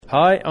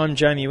Hi, I'm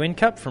Jamie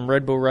Whincup from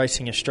Red Bull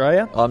Racing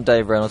Australia. I'm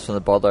Dave Reynolds from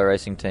the Bodlow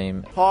Racing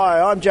Team.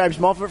 Hi, I'm James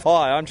Moffat.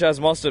 Hi, I'm Chaz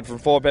Mostert from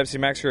Ford Pepsi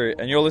Max Crew,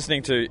 and you're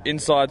listening to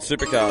Inside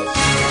Supercars.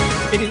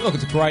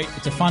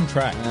 It's a fun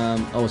track.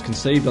 I was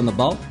conceived on the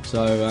Bolt,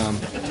 so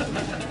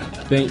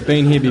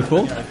been here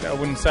before. I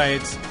wouldn't say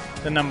it's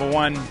the number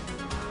one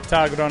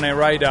target on our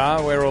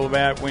radar. We're all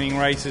about winning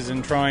races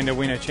and trying to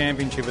win a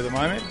championship at the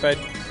moment, but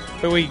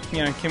we,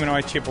 Kim and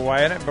I chip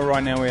away at it, but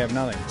right now we have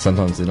nothing.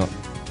 Sometimes they're not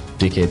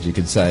dickheads, you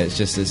could say.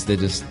 They're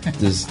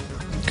just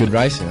good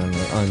racing, and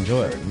I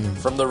enjoy it.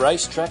 From the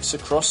racetracks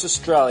across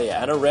Australia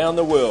and around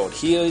the world,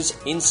 here's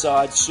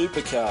Inside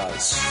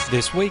Supercars.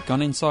 This week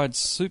on Inside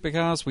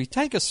Supercars, we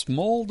take a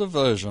small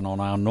diversion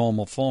on our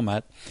normal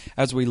format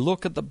as we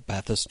look at the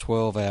Bathurst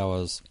 12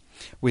 Hours.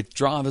 With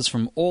drivers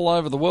from all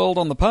over the world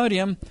on the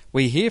podium,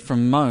 we hear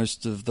from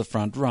most of the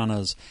front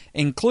runners,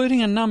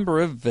 including a number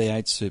of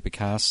V8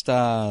 Supercar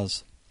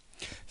stars.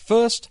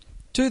 First,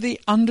 to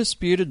the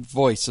undisputed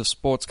voice of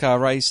sports car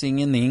racing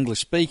in the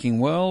English-speaking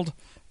world,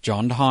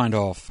 John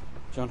Hindhaugh.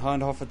 John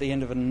Hindhaugh, at the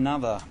end of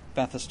another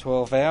Bathurst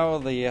 12 Hour,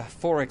 the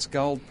 4X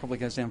Gold probably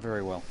goes down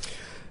very well.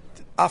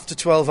 After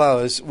 12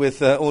 hours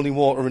with only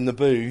water in the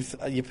booth,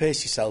 you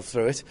pace yourself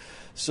through it.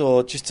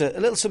 So just a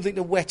little something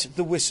to wet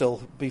the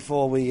whistle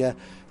before we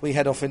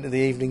head off into the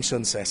evening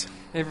sunset.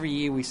 Every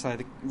year we say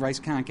the race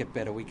can't get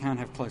better, we can't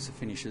have closer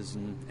finishes,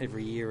 and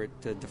every year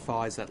it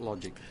defies that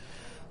logic.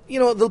 You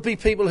know, there'll be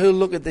people who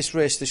look at this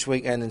race this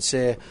weekend and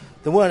say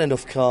there weren't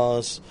enough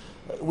cars,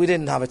 we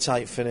didn't have a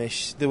tight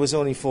finish, there was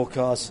only 4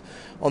 cars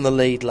on the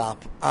lead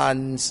lap,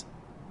 and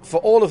for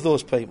all of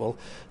those people,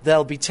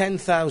 there'll be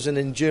 10,000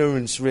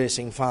 endurance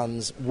racing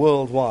fans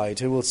worldwide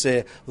who will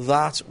say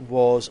that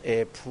was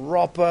a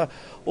proper,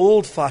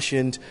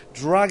 old-fashioned,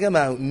 drag 'em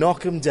out,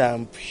 knock 'em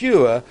down,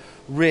 pure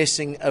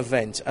racing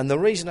event. And the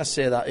reason I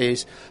say that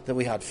is that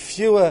we had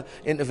fewer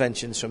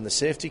interventions from the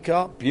safety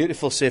car,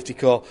 beautiful safety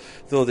car,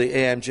 though the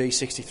AMG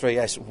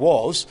 63S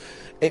was.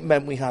 It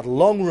meant we had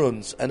long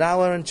runs, an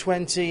hour and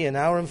 20, an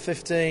hour and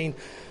 15.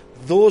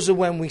 Those are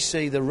when we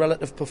see the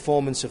relative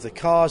performance of the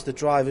cars, the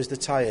drivers, the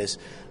tyres.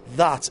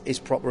 That is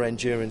proper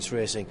endurance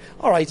racing.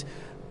 All right,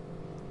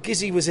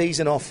 Gizzy was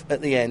easing off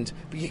at the end,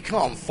 but you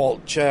can't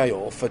fault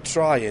Chayo for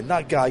trying.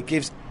 That guy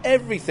gives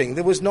everything.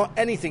 There was not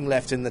anything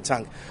left in the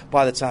tank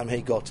by the time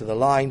he got to the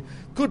line.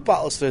 Good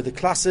battles through the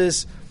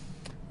classes.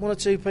 1 or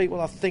 2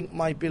 people I think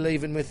might be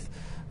leaving with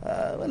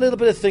a little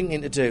bit of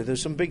thinking to do.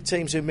 There's some big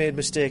teams who made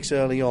mistakes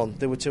early on.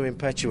 They were too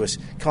impetuous.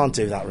 Can't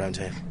do that around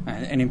here.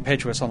 And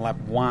impetuous on lap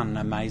 1,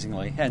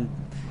 amazingly. And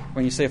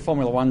when you see a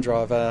Formula 1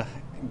 driver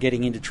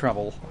getting into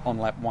trouble on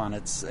lap 1,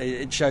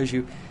 it shows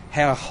you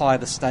how high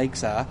the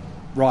stakes are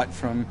right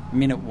from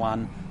minute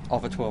 1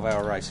 of a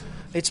 12-hour race.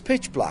 It's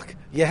pitch black.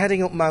 You're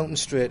heading up Mountain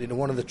Straight into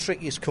one of the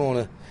trickiest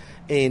corner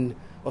in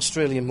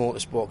Australian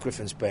motorsport,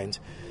 Griffin's Bend.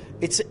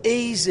 It's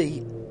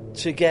easy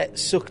to get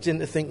sucked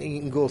into thinking you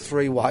can go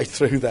 3 wide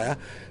through there.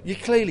 You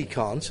clearly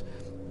can't.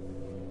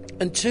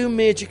 And 2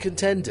 major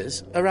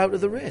contenders are out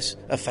of the race,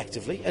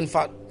 effectively. In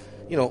fact,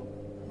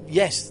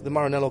 yes, the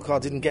Maranello car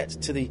didn't get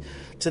to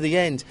the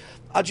end.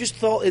 I just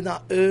thought in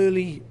that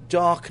early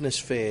darkness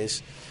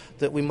phase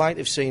that we might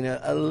have seen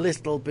a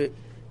little bit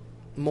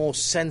more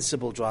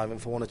sensible driving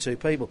for 1 or 2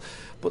 people.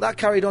 But that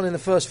carried on in the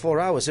first 4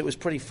 hours. It was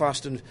pretty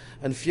fast and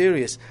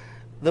furious.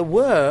 There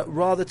were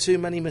rather too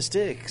many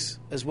mistakes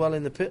as well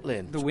in the pit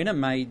lane. The winner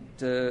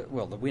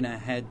the winner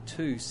had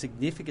 2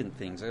 significant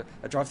things,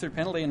 a drive-through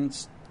penalty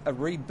and a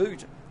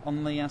reboot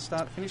on the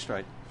start-finish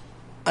straight.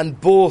 And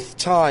both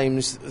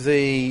times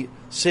the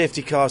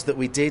safety cars that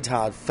we did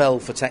have fell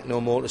for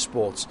Techno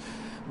Motorsports.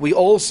 We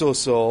also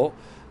saw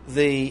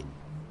the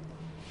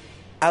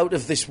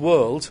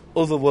out-of-this-world,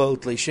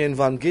 otherworldly Shane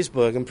van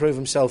Gisbergen prove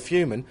himself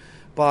human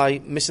by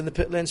missing the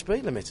pit lane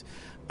speed limit.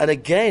 And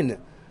again,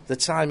 the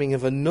timing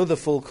of another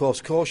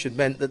full-course caution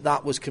meant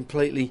that was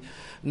completely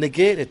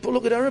negated. But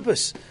look at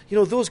Erebus.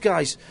 Those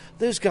guys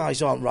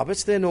aren't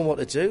rabbits. They know what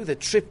to do. They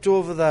tripped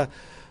over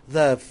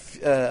the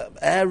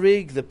air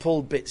rig. They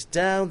pulled bits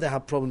down. They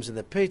had problems in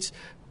the pits.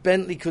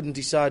 Bentley couldn't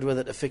decide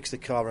whether to fix the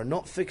car or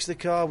not fix the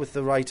car with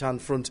the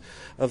right-hand front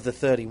of the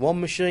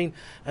 31 machine.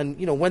 And,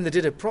 when they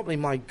did it properly,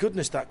 my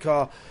goodness, that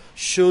car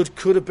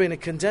could have been a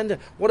contender.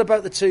 What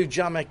about the 2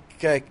 Jamek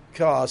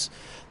cars,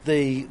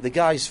 the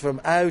guys from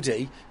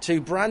Audi,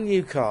 2 brand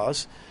new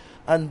cars,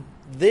 and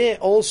they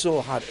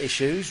also had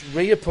issues,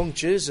 rear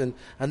punctures and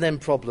then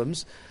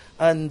problems.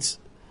 And,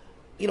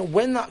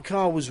 when that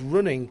car was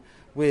running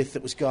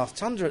it was Garth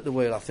Tander at the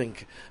wheel, I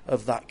think,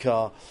 of that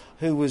car,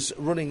 who was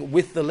running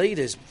with the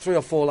leaders 3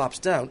 or 4 laps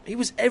down. He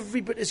was every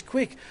bit as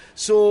quick.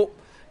 So,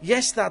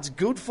 yes, that's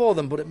good for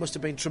them, but it must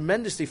have been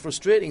tremendously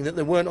frustrating that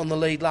they weren't on the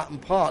lead lap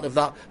and part of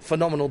that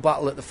phenomenal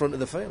battle at the front of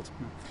the field.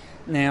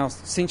 Now,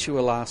 since you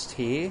were last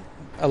here,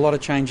 a lot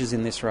of changes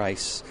in this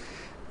race.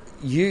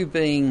 You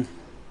being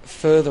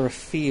further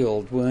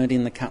afield weren't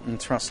in the cut and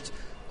thrust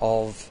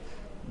of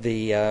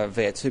the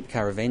V8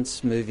 Supercar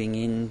events, moving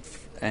in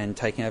and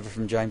taking over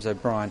from James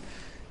O'Brien.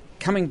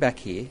 Coming back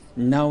here,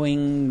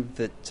 knowing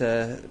that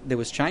there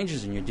was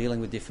changes and you're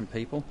dealing with different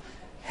people,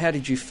 How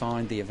did you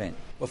find the event?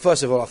 Well,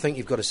 first of all, I think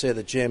you've got to say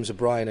that James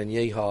O'Brien and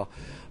Yeehaw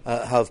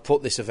have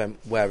put this event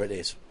where it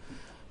is.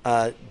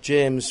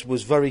 James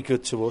was very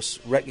good to us,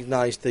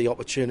 recognised the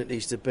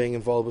opportunities that being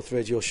involved with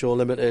Radio Show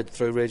Limited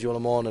through Radio Le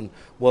Mans and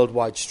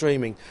worldwide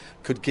streaming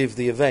could give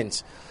the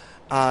event.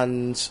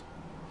 And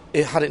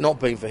had it not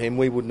been for him,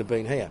 we wouldn't have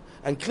been here.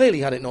 And clearly,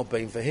 had it not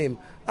been for him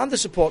and the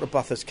support of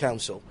Bathurst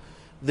Council,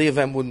 the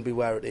event wouldn't be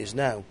where it is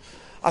now.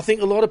 I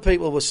think a lot of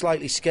people were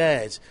slightly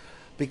scared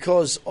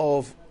because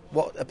of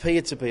what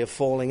appeared to be a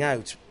falling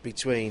out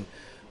between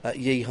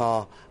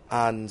Yeehaw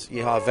and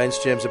Yeehaw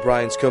Events, James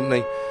O'Brien's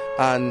company,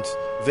 and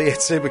V8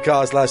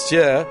 Supercars last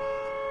year.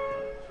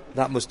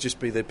 That must just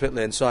be the pit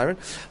lane siren.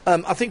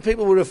 I think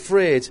people were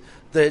afraid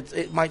that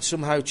it might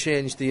somehow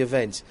change the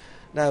event.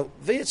 Now,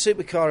 V8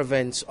 Supercar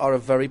events are a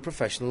very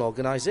professional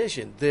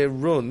organisation. They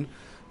run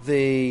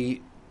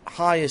the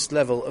highest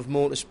level of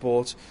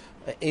motorsport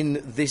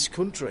in this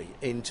country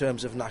in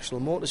terms of national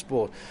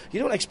motorsport.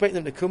 You don't expect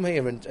them to come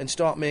here and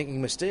start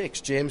making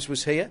mistakes. James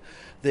was here.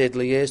 They'd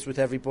liaised with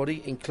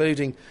everybody,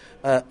 including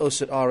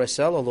us at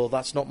RSL, although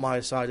that's not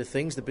my side of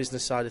things. The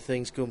business side of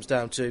things comes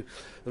down to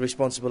the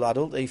responsible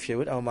adult, Eve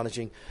Hewitt, our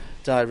managing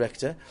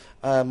director.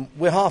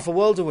 We're half a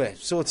world away,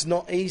 so it's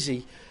not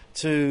easy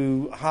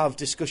to have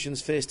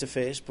discussions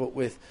face-to-face, but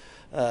with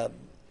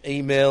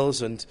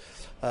emails and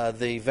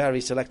the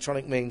various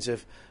electronic means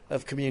of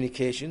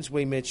communications,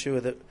 we made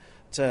sure that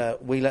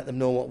we let them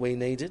know what we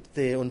needed.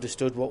 They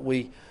understood what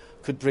we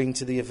could bring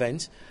to the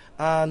event,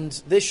 and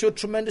they showed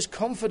tremendous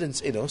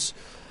confidence in us,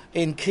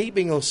 in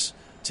keeping us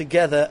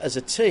together as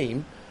a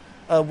team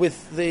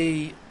with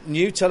the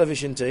new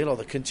television deal, or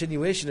the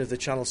continuation of the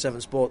Channel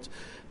 7 Sport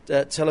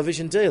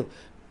television deal.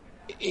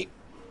 It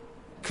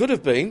could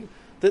have been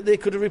that they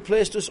could have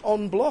replaced us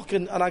en bloc,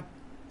 and I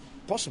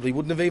possibly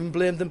wouldn't have even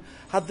blamed them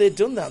had they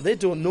done that. They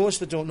don't know us,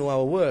 they don't know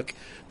our work.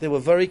 They were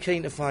very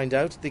keen to find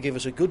out. They gave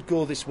us a good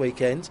go this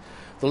weekend.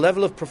 The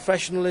level of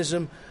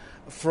professionalism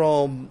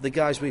from the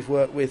guys we've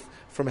worked with,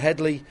 from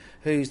Headley,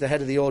 who's the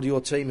head of the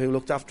audio team who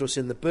looked after us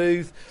in the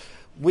booth.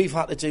 We've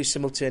had to do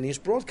simultaneous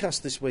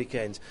broadcast this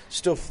weekend.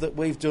 Stuff that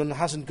we've done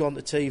hasn't gone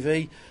to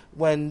TV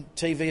when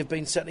TV have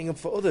been setting up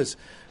for others.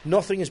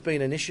 Nothing has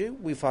been an issue.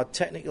 We've had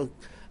technical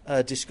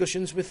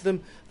discussions with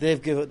them.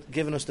 They've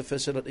given us the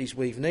facilities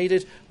we've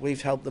needed.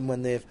 We've helped them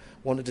when they've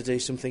wanted to do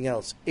something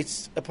else.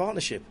 It's a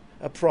partnership,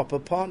 a proper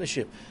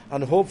partnership,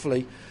 and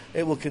hopefully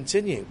it will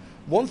continue.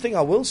 One thing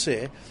I will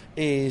say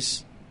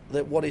is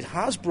that what it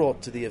has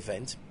brought to the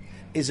event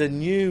is a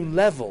new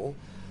level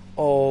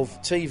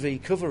of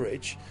TV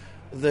coverage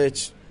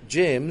that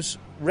James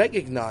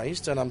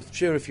recognised, and I'm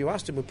sure if you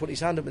asked him, would put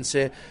his hand up and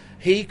say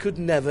he could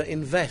never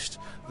invest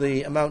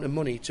the amount of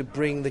money to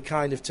bring the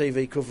kind of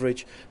TV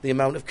coverage, the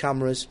amount of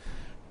cameras,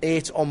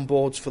 8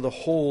 onboards for the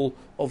whole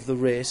of the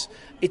race.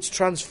 It's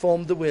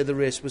transformed the way the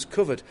race was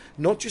covered,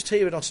 not just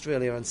here in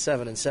Australia on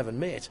 7 and 7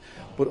 Mate,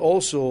 but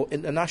also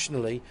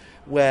internationally,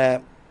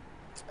 where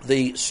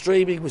the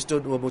streaming was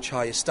done to a much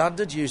higher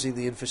standard using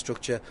the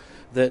infrastructure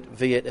that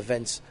V8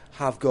 Events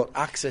have got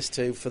access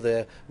to for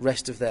the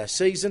rest of their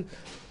season.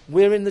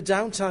 We're in the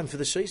downtime for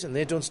the season.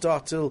 They don't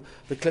start till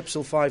the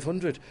Clipsal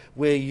 500.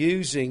 We're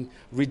using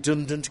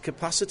redundant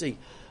capacity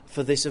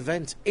for this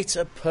event. It's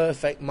a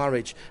perfect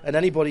marriage. And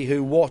anybody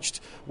who watched,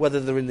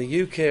 whether they're in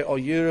the UK or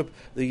Europe,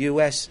 the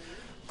US,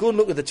 go and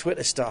look at the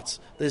Twitter stats.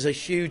 There's a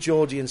huge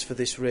audience for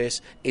this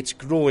race. It's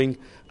growing,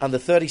 and the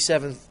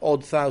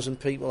 37,000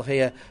 people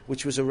here,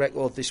 which was a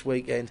record this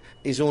weekend,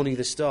 is only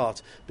the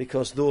start,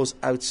 because those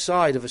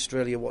outside of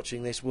Australia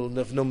watching this will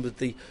have numbered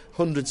the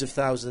hundreds of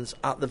thousands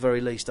at the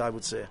very least, I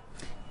would say.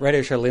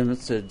 Radio Show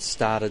Limited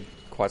started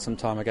quite some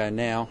time ago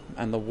now,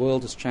 and the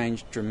world has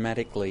changed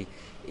dramatically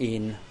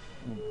in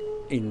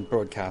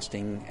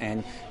broadcasting,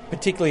 and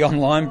particularly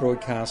online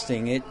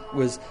broadcasting. It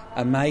was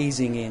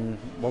amazing in,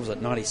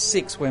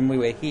 96, when we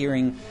were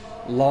hearing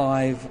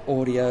live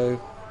audio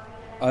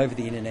over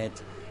the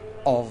internet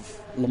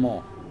of Le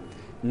Mans.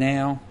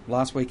 Now,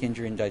 last weekend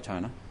you're in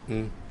Daytona,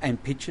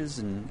 and pictures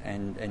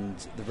and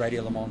the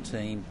Radio Le Mans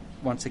team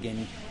once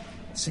again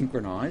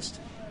synchronised,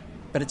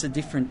 but it's a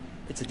different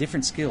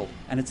skill,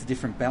 and it's a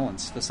different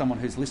balance for someone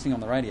who's listening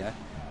on the radio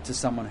to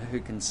someone who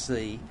can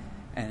see.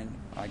 And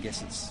I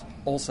guess it's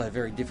also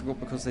very difficult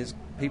because there's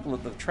people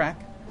at the track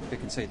who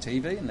can see a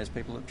TV, and there's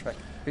people at the track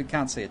who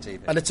can't see a TV.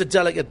 And it's a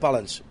delicate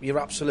balance. You're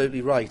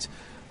absolutely right.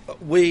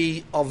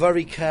 We are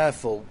very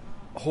careful,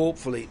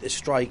 hopefully, to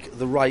strike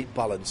the right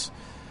balance.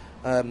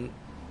 The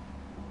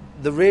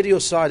radio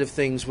side of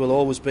things will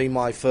always be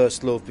my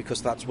first love,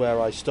 because that's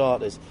where I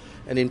started.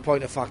 And in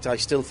point of fact, I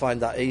still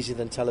find that easier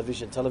than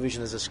television.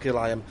 Television is a skill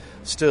I am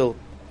still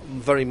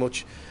very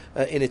much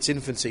in its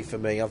infancy for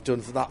me. I've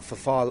done that for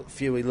far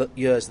fewer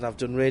years than I've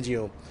done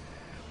radio.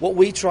 What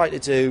we try to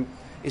do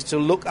is to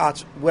look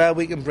at where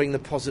we can bring the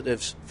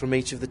positives from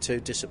each of the two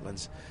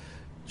disciplines.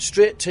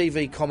 Straight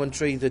TV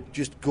commentary that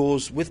just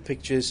goes with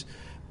pictures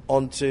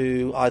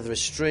onto either a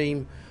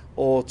stream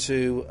or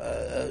to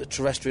a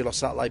terrestrial or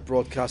satellite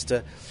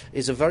broadcaster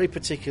is a very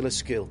particular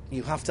skill.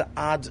 You have to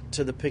add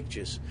to the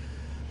pictures.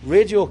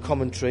 Radio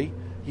commentary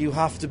You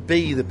have to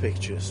be the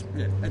pictures.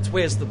 Yeah, it's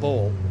where's the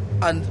ball.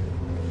 And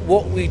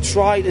what we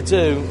try to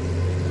do,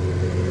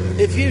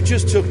 if you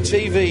just took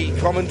TV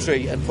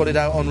commentary and put it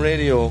out on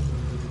radio,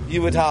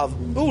 you would have,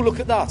 oh, look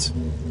at that.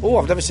 Oh,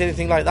 I've never seen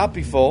anything like that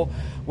before.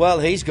 Well,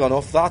 he's gone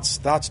off. That's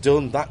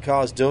done. That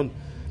car's done.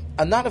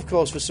 And that, of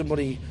course, for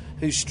somebody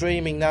who's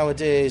streaming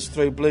nowadays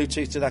through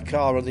Bluetooth to that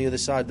car on the other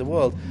side of the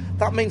world,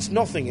 that means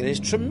nothing. It is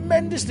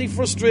tremendously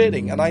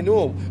frustrating. And I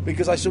know,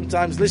 because I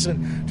sometimes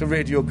listen to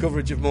radio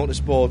coverage of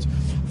motorsport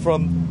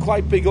from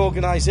quite big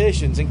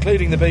organisations,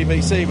 including the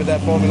BBC with their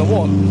Formula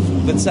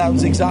One, that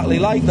sounds exactly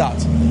like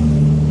that.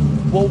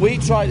 What we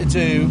try to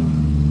do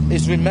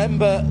is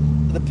remember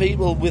the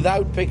people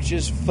without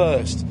pictures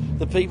first,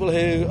 the people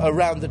who are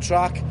around the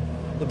track,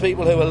 the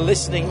people who are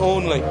listening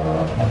only.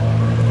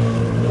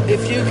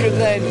 If you can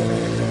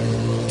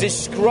then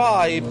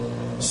describe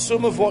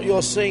some of what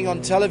you're seeing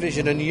on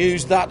television and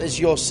use that as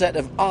your set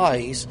of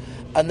eyes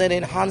and then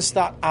enhance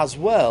that as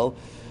well,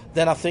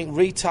 then I think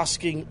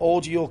retasking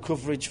audio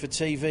coverage for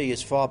TV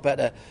is far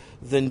better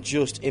than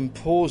just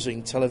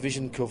imposing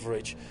television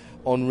coverage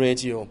on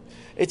radio.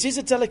 It is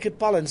a delicate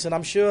balance, and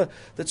I'm sure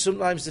that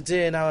sometimes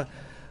today in our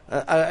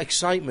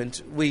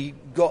excitement we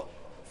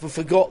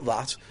forgot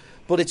that,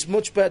 but it's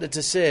much better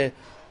to say,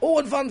 oh,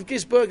 and Van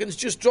Gisbergen's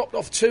just dropped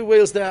off 2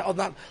 wheels there on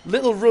that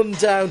little run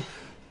down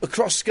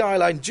across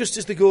Skyline just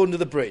as they go under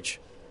the bridge.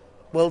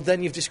 Well,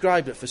 then you've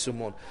described it for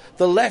someone.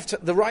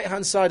 The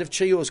right-hand side of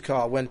Chio's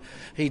car when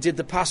he did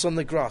the pass on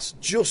the grass,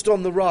 just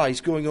on the rise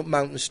going up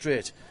Mountain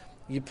Straight.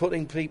 You're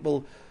putting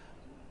people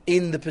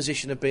in the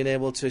position of being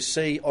able to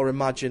see or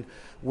imagine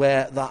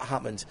where that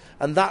happened.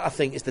 And that, I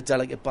think, is the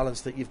delicate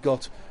balance that you've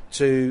got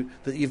to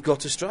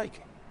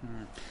strike.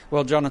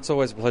 Well, John, it's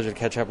always a pleasure to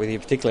catch up with you,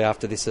 particularly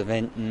after this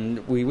event,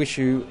 and we wish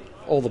you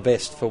all the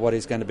best for what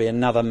is going to be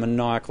another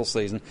maniacal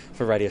season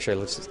for Radio Show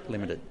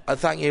Limited. I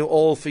thank you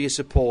all for your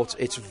support.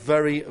 It's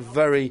very,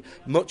 very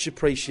much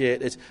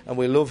appreciated, and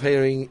we love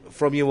hearing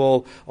from you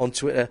all on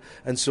Twitter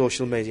and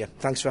social media.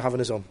 Thanks for having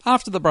us on.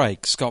 After the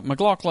break, Scott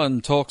McLaughlin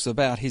talks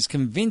about his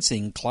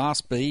convincing Class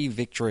B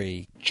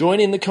victory. Join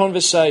in the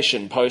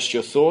conversation. Post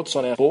your thoughts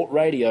on our Sport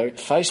Radio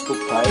Facebook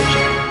page.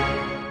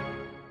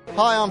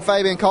 Hi, I'm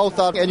Fabian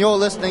Coulthard, and you're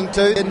listening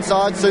to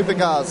Inside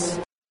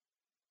Supercars.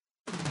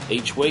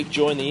 Each week,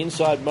 join the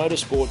Inside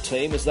Motorsport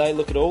team as they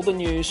look at all the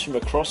news from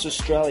across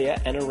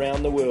Australia and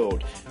around the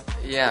world.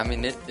 Yeah, I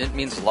mean, it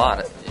means a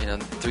lot. You know,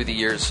 through the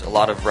years, a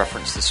lot of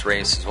reference this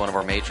race as one of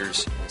our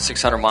majors.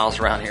 600 miles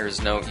around here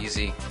is no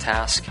easy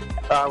task. We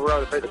were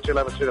able to beat the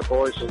 211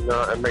 boys and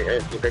meet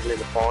Anthony Bigley in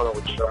the final,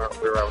 which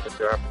we were able to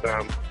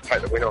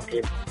take the win off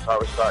him. So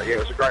it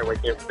was a great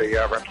weekend for the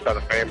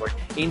Rapstada family.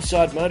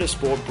 Inside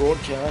Motorsport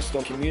broadcast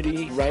on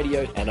community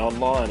radio and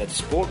online at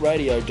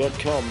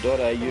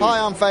sportradio.com.au. Hi,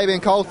 I'm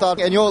Fabian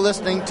Coulthard, and you're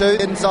listening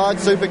to Inside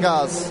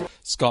Supercars.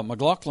 Scott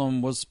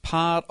McLaughlin was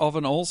part of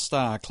an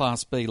all-star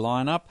Class B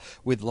lineup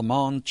with Le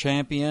Mans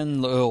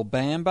champion Earl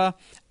Bamber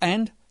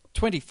and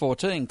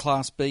 2014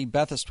 Class B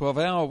Bathurst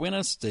 12-hour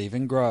winner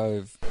Stephen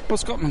Grove. Well,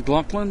 Scott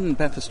McLaughlin,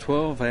 Bathurst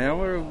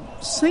 12-hour,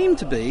 seemed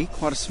to be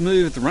quite a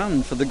smooth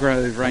run for the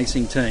Grove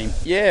racing team.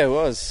 Yeah, it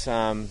was.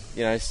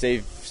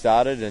 Steve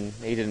started and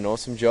he did an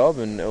awesome job,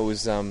 and it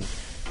was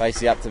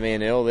basically up to me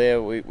and Earl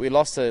there. We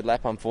lost a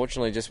lap,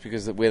 unfortunately, just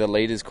because where the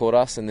leaders caught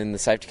us, and then the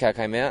safety car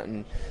came out,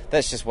 and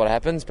that's just what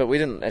happens. But we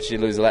didn't actually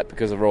lose a lap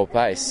because of raw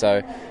pace,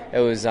 so it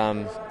was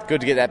good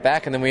to get that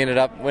back, and then we ended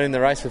up winning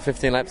the race with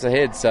 15 laps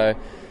ahead. So,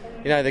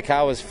 the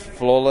car was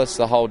flawless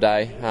the whole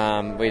day.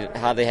 We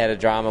hardly had a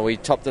drama. We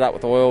topped it up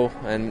with oil,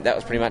 and that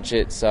was pretty much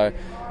it. So,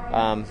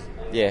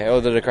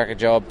 Earl did a cracker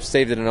job.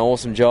 Steve did an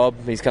awesome job.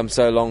 He's come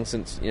so long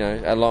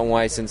a long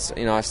way since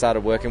I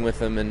started working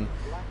with him, and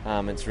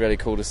it's really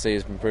cool to see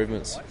his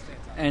improvements.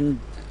 And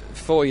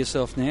for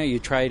yourself now, you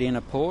trade in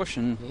a Porsche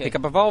and pick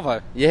up a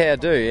Volvo. Yeah, I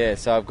do. Yeah,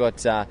 so I've got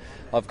Clipsal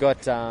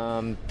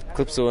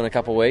in a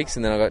couple of weeks,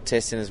 and then I've got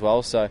testing as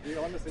well. So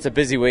it's a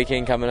busy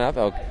weekend coming up,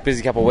 or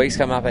busy couple of weeks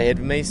coming up ahead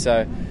of me.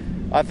 So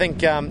I think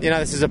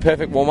this is a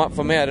perfect warm up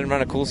for me. I didn't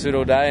run a cool suit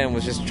all day and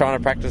was just trying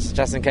to practice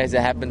just in case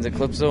it happens at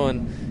Clipsal,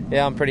 and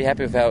I'm pretty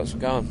happy with how it's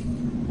going.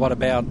 What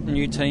about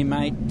new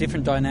teammate,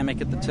 different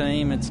dynamic at the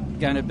team? It's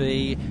going to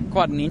be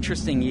quite an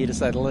interesting year, to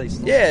say the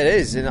least. Yeah, it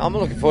is, and I'm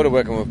looking forward to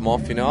working with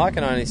Moff. I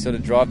can only sort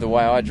of drive the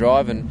way I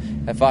drive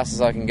and as fast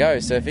as I can go.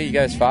 So if he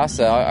goes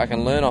faster, I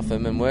can learn off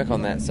him and work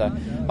on that. So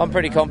I'm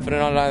pretty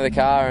confident I know the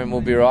car and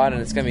we'll be right,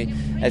 and it's going to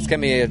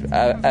be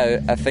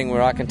a thing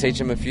where I can teach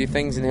him a few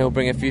things and he'll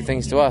bring a few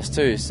things to us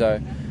too. So.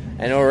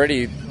 And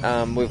already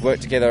we've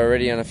worked together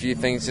already on a few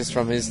things just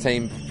from his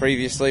team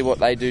previously, what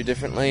they do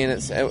differently, and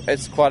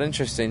it's quite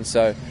interesting.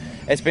 So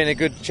it's been a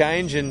good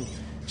change, and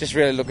just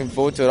really looking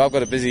forward to it. I've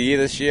got a busy year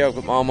this year. I've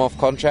got my arm off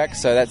contract,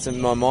 so that's in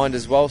my mind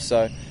as well.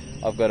 So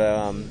I've got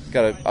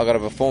to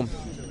perform.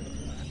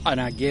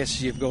 And I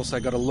guess you've also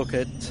got to look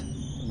at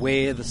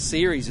where the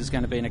series is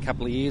going to be in a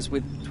couple of years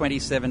with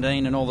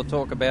 2017 and all the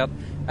talk about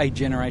a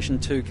Generation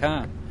 2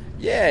 car.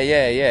 Yeah.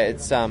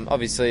 It's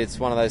obviously it's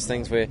one of those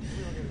things where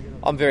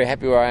I'm very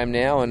happy where I am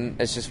now, and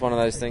it's just one of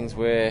those things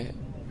where,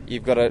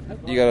 you've got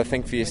to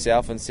think for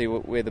yourself and see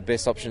where the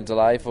best option to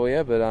lay for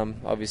you. But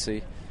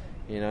obviously,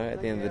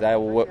 at the end of the day,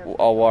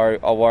 I'll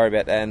worry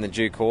about that in the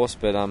due course.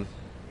 But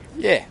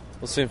we'll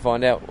soon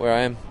find out where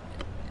I am.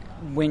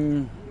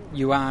 When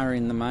you are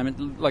in the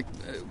moment, like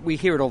we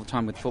hear it all the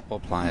time with football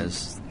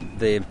players,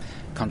 their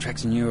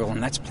contracts renewal,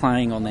 and that's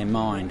playing on their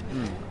mind.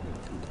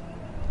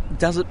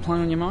 Does it play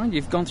on your mind?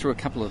 You've gone through a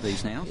couple of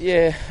these now.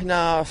 Yeah,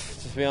 no,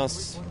 to be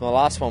honest, my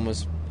last one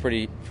was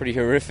pretty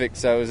horrific,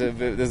 so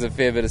there's a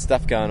fair bit of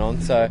stuff going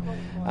on. So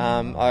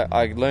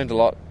I learned a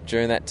lot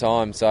during that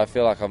time, so I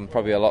feel like I'm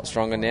probably a lot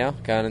stronger now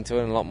going into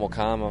it and a lot more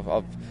calm.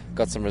 I've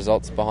got some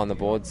results behind the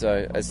board,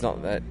 so it's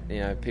not that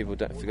people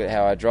don't forget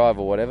how I drive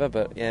or whatever,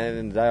 but at the end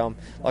of the day,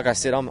 like I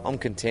said, I'm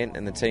content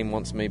and the team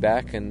wants me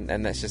back, and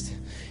that's just,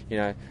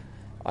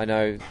 I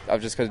know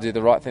I've just got to do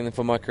the right thing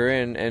for my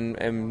career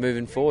and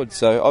moving forward.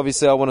 So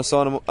obviously I want to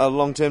sign a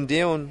long-term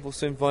deal, and we'll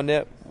soon find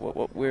out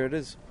where it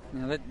is.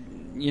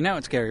 Now,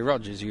 it's Gary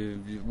Rogers you're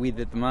with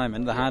at the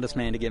moment, the hardest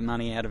man to get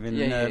money out of in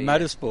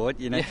motorsport.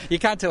 You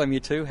can't tell him you're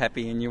too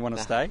happy and you want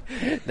to stay.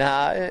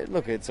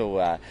 Look, it's all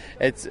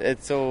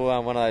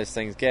one of those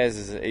things.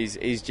 Gaz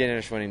he's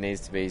generous when he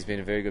needs to be. He's been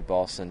a very good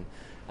boss, and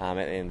at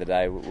the end of the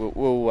day,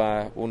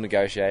 we'll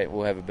negotiate.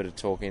 We'll have a bit of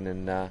talking,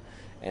 but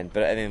at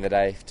the end of the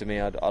day, to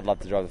me, I'd love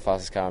to drive the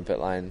fastest car in pit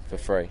lane for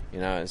free.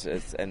 And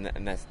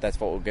that's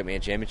what will get me a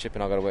championship,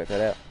 and I've got to work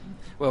that out.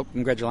 Well,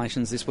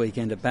 congratulations this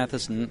weekend at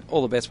Bathurst, and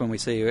all the best when we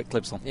see you at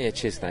Clipsal. Yeah,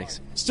 cheers,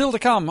 thanks. Still to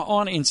come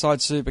on Inside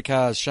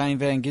Supercars, Shane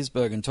Van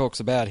Gisbergen talks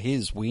about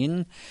his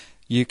win.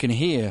 You can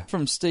hear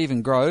from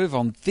Stephen Grove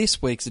on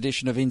this week's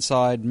edition of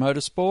Inside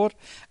Motorsport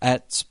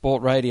at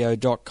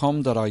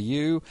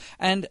sportradio.com.au,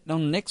 and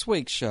on next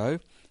week's show,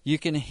 you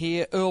can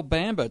hear Earl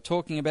Bamber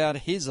talking about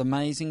his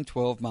amazing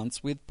 12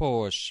 months with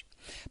Porsche.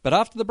 But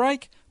after the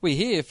break, we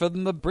hear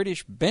from the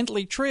British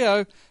Bentley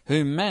trio,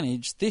 who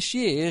managed this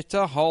year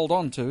to hold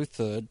on to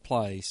third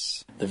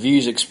place. The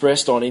views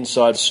expressed on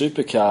Inside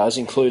Supercars,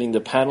 including the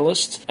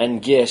panellists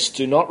and guests,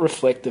 do not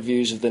reflect the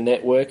views of the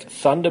network,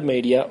 Thunder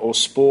Media or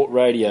Sport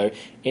Radio.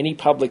 Any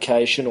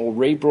publication or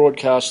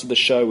rebroadcast of the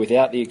show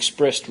without the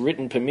expressed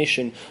written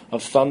permission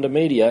of Thunder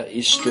Media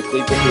is strictly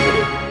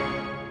prohibited.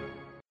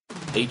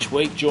 Each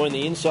week, join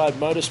the Inside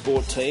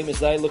Motorsport team as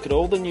they look at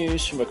all the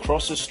news from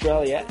across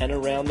Australia and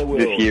around the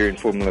world. This year in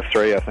Formula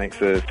 3, I think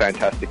it's a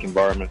fantastic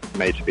environment for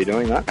me to be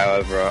doing that.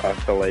 However, I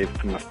believe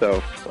for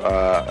myself,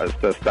 a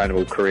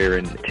sustainable career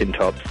in tin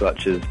tops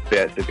such as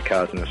V8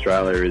 Supercars in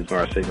Australia is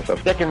where I see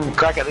myself. Second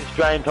crack at the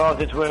Australian title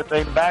since we've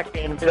been back,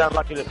 and a bit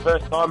unlucky the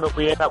first time, but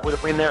we ended up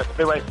with a win there at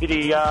Speedway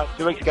City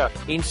 2 weeks ago.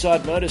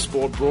 Inside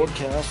Motorsport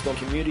broadcast on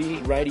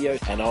community radio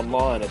and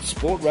online at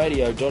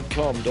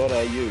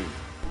sportradio.com.au.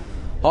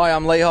 Hi,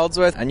 I'm Lee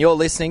Holdsworth, and you're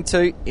listening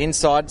to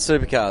Inside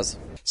Supercars.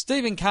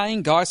 Stephen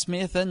Kane, Guy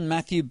Smith and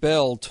Matthew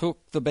Bell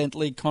took the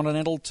Bentley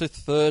Continental to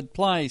third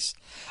place.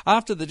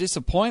 After the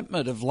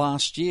disappointment of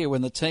last year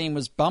when the team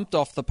was bumped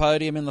off the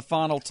podium in the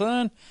final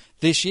turn,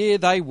 this year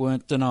they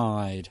weren't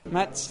denied.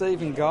 Matt,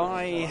 Stephen,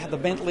 Guy, the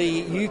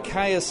Bentley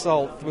UK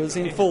Assault was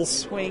in full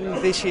swing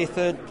this year,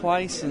 third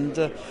place.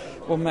 And,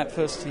 Matt,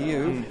 first to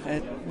you.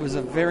 It was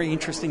a very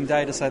interesting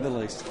day to say the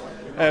least.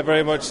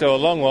 Very much so, a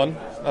long one,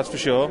 that's for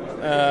sure.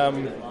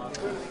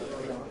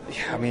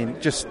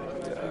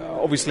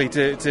 Obviously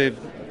to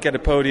get a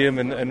podium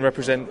and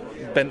represent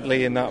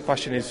Bentley in that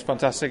fashion is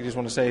fantastic. I just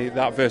want to say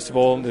that first of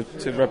all,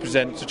 to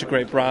represent such a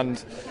great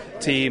brand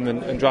team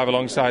and drive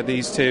alongside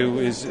these two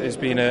has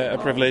been a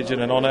privilege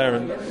and an honour,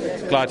 and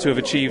glad to have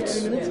achieved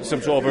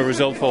some sort of a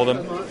result for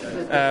them.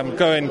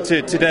 Going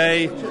to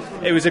today,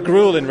 it was a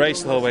gruelling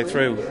race the whole way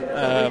through.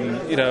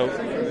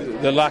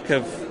 The lack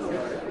of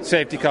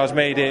safety cars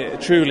made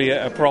it truly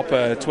a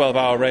proper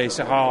 12-hour race,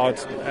 a hard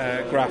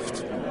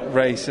graft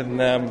race, and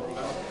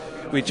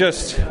we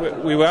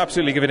were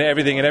absolutely giving it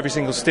everything in every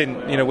single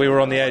stint. We were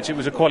on the edge. It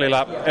was a quality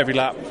lap every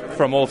lap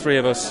from all three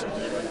of us.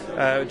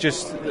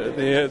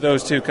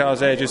 Those two cars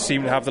there just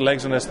seemed to have the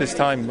legs on us this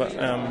time, but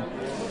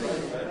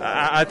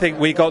I think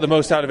we got the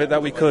most out of it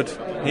that we could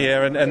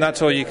here, and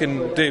that's all you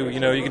can do.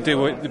 You can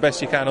do the best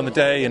you can on the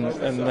day,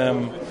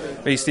 and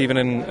me, Stephen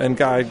and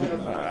Guy,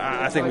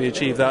 I think we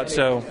achieved that.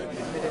 So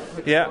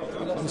yeah,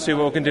 we'll see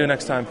what we can do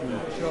next time.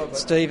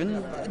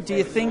 Stephen, do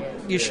you think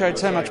you showed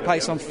so much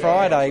pace on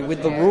Friday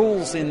with the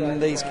rules in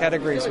these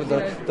categories, with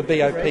the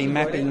BOP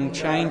mapping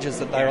changes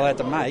that they're allowed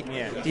to make?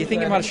 Do you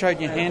think you might have showed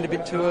your hand a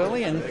bit too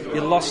early and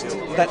you lost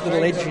that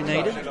little edge you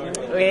needed?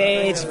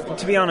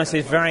 To be honest,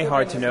 it's very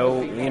hard to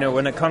know.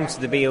 When it comes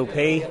to the BOP,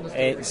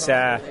 it's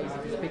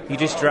you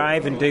just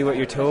drive and do what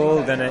you're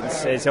told, and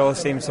it all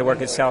seems to work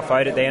itself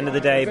out at the end of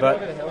the day.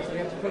 But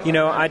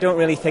I don't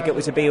really think it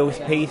was a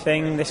BOP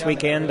thing this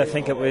weekend. I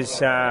think it was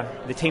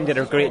the team did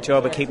a great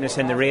job of keeping us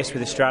in the race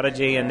with the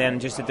strategy, and then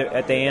just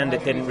at the end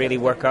it didn't really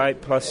work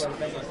out. Plus,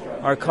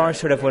 our car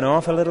sort of went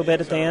off a little bit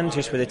at the end,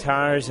 just with the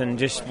tyres, and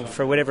just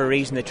for whatever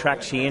reason the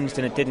track changed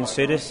and it didn't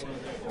suit us.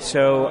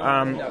 So,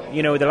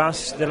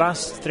 the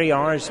last 3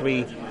 hours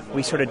we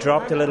sort of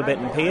dropped a little bit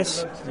in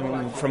pace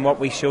from what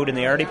we showed in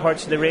the early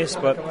parts of the race,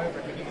 but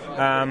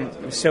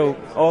So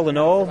all in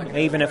all,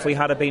 even if we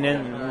had been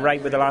in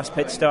right with the last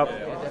pit stop,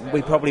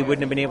 we probably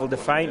wouldn't have been able to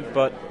fight.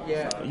 But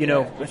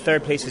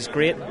third place is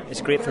great.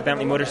 It's great for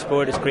Bentley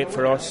Motorsport. It's great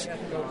for us,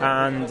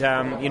 and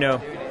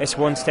it's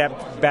one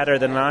step better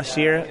than last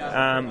year.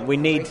 We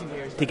need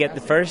to get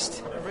the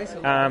first.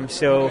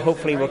 So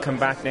hopefully we'll come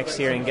back next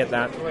year and get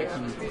that.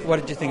 What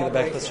did you think of the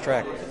Bathurst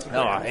track?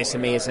 Oh, it's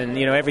amazing.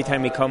 Every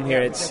time we come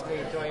here, it's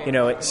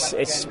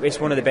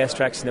one of the best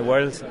tracks in the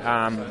world.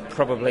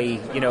 Probably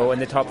in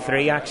the top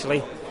 3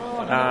 actually.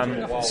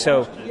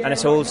 And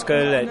it's old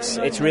school.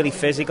 It's really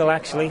physical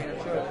actually.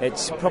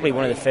 It's probably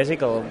one of the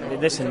physical.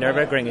 This in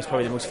Nürburgring is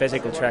probably the most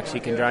physical tracks you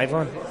can drive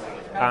on.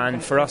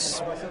 And for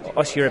us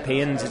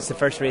Europeans, it's the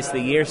first race of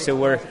the year, so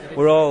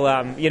we're all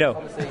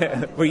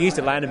we're used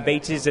to landing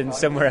beaches and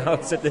somewhere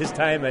else at this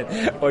time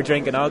or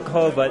drinking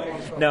alcohol.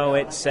 But no,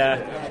 it's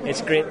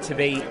great to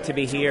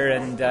be here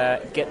and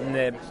getting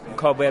the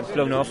cobwebs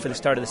blown off for the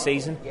start of the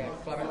season.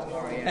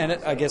 And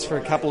I guess for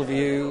a couple of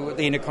you,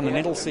 the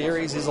Intercontinental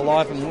Series is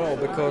alive and well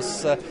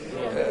because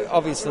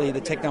obviously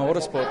the Techno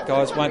Autosport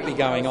guys won't be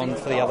going on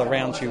for the other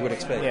rounds you would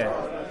expect.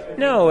 Yeah.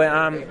 No,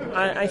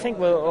 I think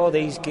all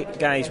these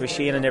guys with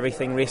Shane and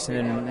everything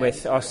racing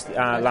with us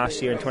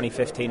last year in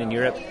 2015 in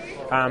Europe,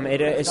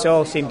 it's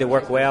all seemed to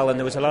work well, and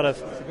there was a lot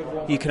of.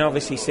 You can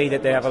obviously see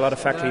that they have a lot of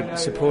factory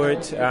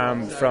support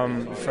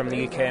from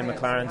the UK and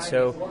McLaren.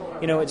 So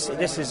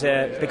this is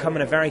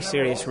becoming a very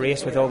serious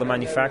race with all the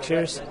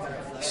manufacturers.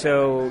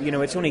 So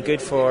it's only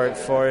good for the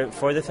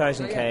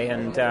 1000k,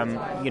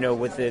 and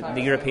with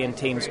the European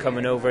teams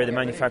coming over, the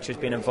manufacturers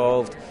being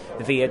involved,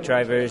 the V8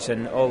 drivers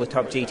and all the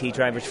top GT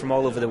drivers from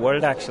all over the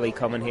world actually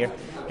coming here.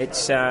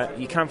 It's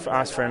you can't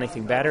ask for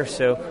anything better.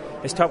 So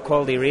it's top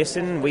quality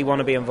racing. We want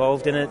to be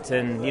involved in it,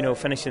 and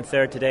finishing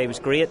third today was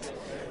great.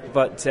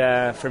 But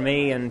for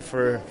me and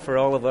for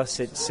all of us,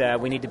 it's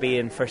we need to be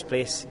in first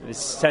place. It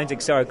sounds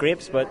like sour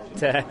grapes, but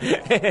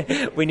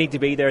we need to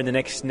be there in the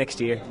next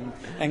year.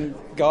 And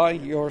Guy,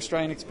 your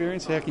Australian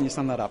experience, how can you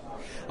sum that up?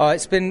 Oh,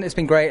 it's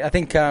been great. I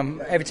think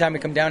every time we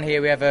come down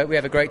here, we have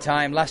a great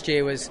time. Last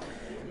year was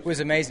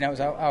amazing. That was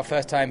our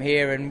first time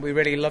here, and we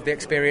really loved the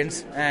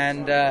experience.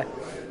 And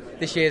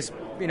this year's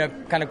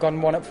kind of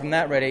gone one up from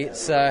that. Really,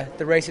 it's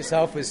the race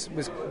itself was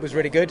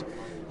really good.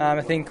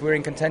 I think we're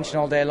in contention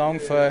all day long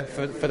for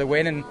the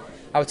win, and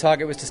our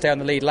target was to stay on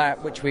the lead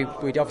lap, which we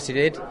obviously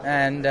did.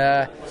 And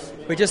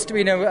we just,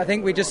 I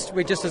think we just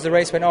as the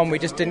race went on, we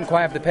just didn't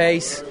quite have the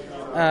pace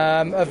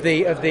of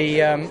the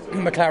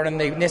McLaren and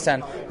the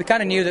Nissan. We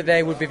kind of knew that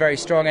they would be very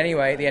strong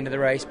anyway at the end of the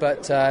race,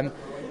 but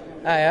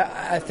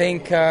I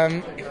think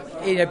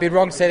it'd be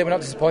wrong to say that we're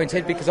not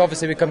disappointed, because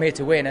obviously we come here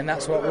to win, and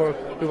that's what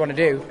we want to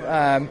do.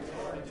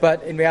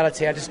 But in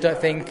reality, I just don't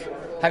think,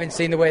 having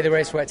seen the way the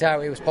race worked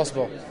out, it was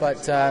possible.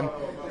 But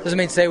doesn't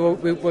mean to say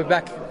we're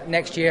back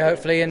next year,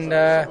 hopefully, and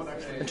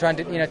try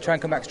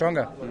and come back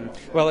stronger.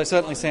 Well, they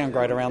certainly sound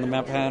great around the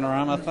Mount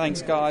Panorama.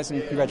 Thanks, guys,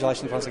 and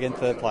congratulations once again,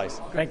 third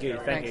place. Thank you.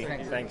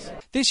 Thanks.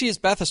 This year's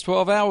Bathurst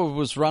 12 Hour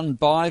was run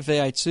by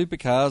V8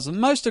 Supercars, and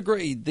most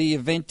agreed the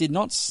event did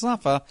not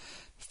suffer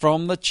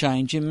from the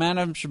change in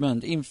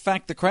management. In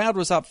fact, the crowd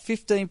was up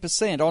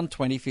 15% on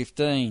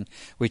 2015,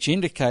 which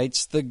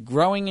indicates the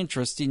growing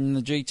interest in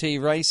the GT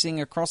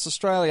racing across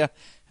Australia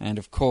and,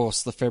 of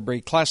course, the February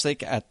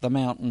Classic at the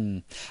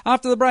Mountain.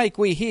 After the break,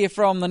 we hear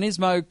from the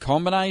Nismo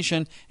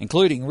combination,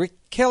 including Rick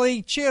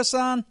Kelly,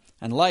 Chio-san,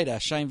 and later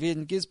Shane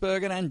Van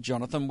Gisbergen and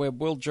Jonathan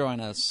Webb will join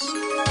us.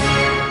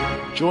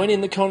 Join in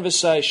the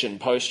conversation.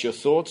 Post your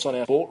thoughts on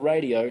our Sport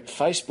Radio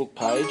Facebook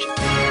page.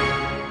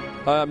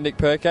 Hi, I'm Nick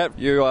Percat.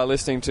 You are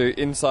listening to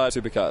Inside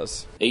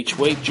Supercars. Each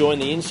week, join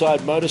the Inside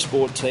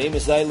Motorsport team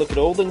as they look at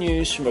all the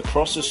news from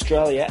across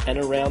Australia and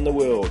around the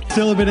world.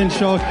 Still a bit in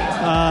shock.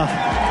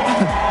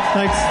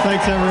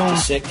 Thanks everyone.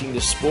 Dissecting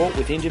the sport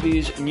with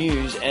interviews,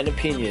 news and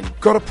opinion.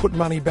 Got to put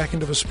money back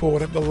into the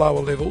sport at the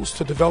lower levels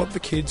to develop the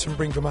kids and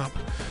bring them up.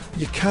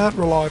 You can't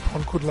rely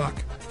upon good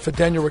luck. For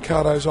Daniel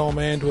Ricciardo's old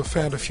man to have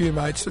found a few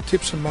mates to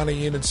tip some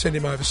money in and send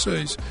him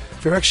overseas,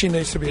 there actually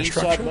needs to be a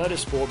structure. Inside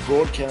Motorsport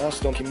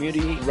broadcast on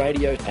community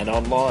radio and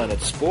online at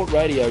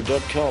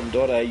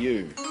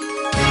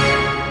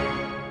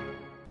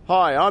sportradio.com.au.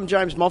 Hi, I'm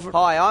James Moffat.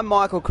 Hi, I'm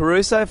Michael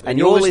Caruso. And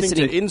you're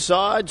listening to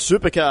Inside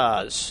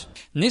Supercars.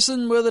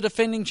 Nissan were the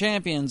defending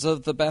champions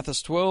of the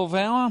Bathurst 12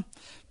 Hour.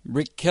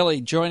 Rick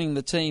Kelly joining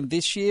the team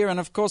this year, and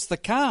of course the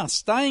car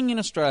staying in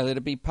Australia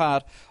to be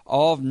part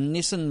of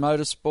Nissan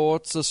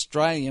Motorsport's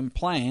Australian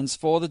plans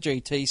for the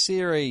GT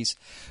Series.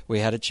 We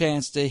had a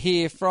chance to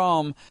hear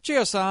from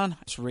Chio-san,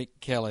 Rick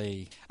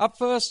Kelly. Up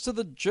first to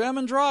the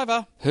German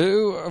driver,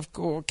 who of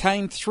course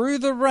came through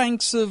the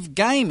ranks of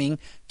gaming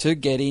to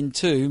get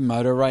into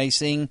motor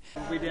racing.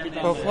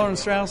 Well,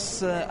 Florence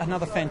Strauss,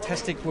 another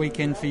fantastic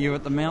weekend for you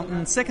at the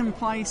Mountain. Second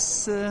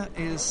place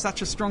is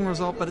such a strong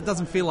result, but it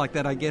doesn't feel like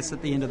that, I guess,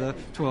 at the end of the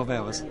 12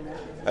 hours.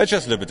 It's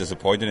just a little bit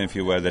disappointing if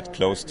you were that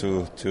close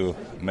to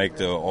make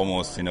the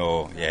almost,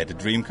 the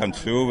dream come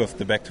true with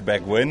the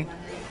back-to-back win.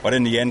 But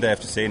in the end, I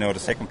have to say, the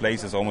second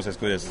place is almost as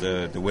good as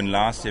the win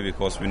last year,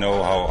 because we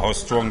know how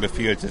strong the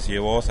field this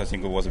year was. I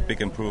think it was a big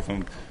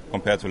improvement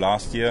compared to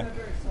last year.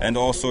 And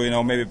also,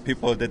 maybe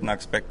people didn't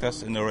expect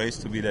us in the race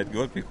to be that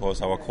good,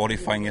 because our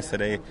qualifying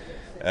yesterday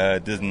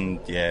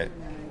didn't,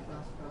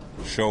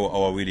 show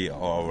our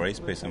race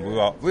pace, and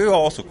we were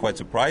also quite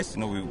surprised.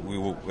 We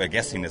were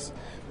guessing this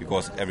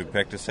because every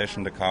practice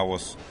session the car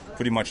was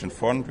pretty much in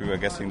front. We were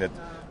guessing that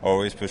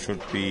our race pace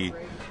should be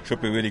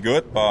really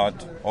good, but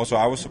also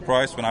I was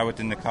surprised when I was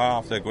in the car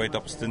after a great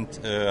up stint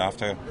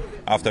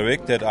after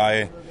Rick that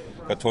I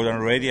got told on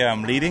the radio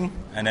I'm leading,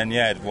 and then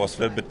it was a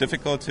little bit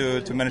difficult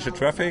to manage the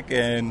traffic,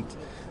 and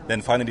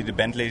then finally the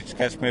Bentley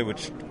catch me,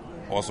 which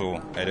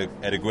also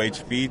at a great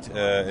speed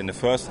in the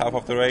first half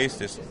of the race.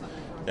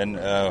 Then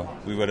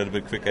we were a little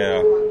bit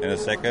quicker in a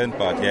second,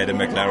 but the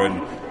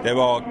McLaren, they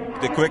were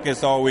the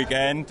quickest all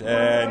weekend,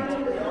 and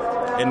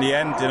in the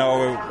end,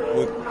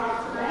 we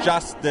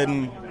just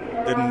didn't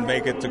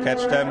make it to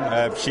catch them.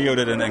 Shio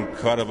did an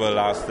incredible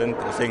last stint.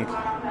 I think,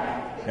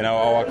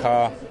 our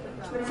car,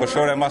 for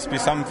sure there must be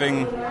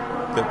something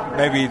that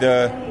maybe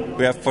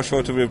we have for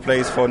sure to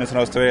replace for Nissan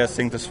Australia. I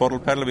think the throttle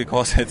pedal,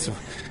 because it's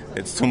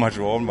too much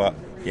warm, but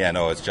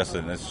it's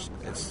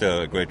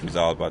still a great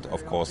result, but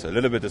of course a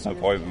little bit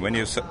disappointing. When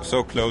you're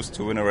so close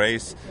to win a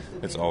race,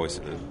 it's always...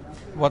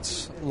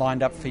 What's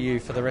lined up for you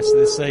for the rest of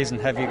this season?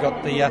 Have you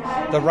got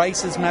the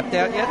races mapped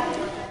out yet?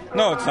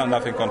 No, it's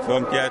nothing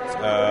confirmed yet. It's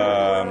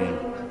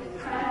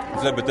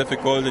a little bit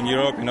difficult in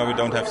Europe. We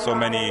don't have so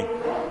many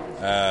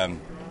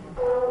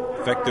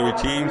factory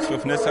teams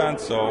with Nissan,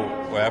 so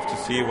we have to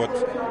see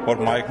what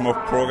my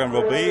program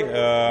will be.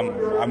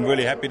 I'm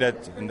really happy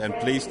and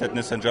pleased that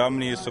Nissan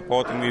Germany is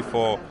supporting me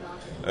for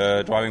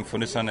driving for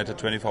Nissan at the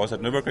 24 Hours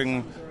at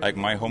Nürburgring, like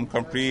my home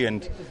country,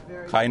 and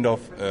kind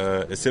of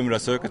a similar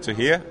circuit to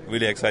here.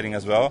 Really exciting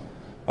as well.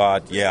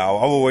 But I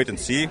will wait and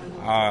see.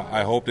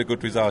 I hope the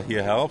good result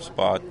here helps.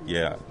 But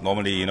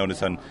normally,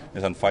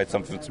 Nissan fights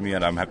something to me,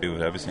 and I'm happy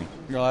with everything.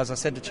 Well, as I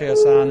said to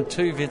Chio-san,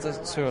 2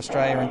 visits to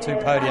Australia and 2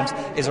 podiums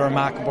is a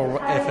remarkable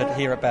effort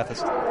here at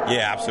Bathurst.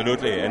 Yeah,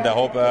 absolutely. And I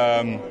hope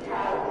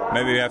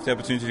maybe we have the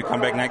opportunity to come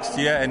back next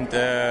year and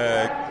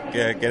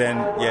get in.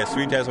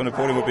 3 tests on the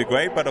podium would be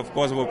great, but of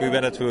course it would be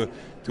better to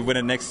win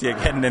it next year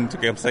again than to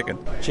come second.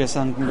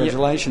 Chio-san,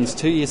 congratulations.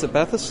 2 years at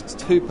Bathurst,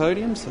 2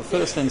 podiums, the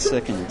first and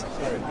second.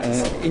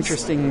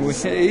 Interesting.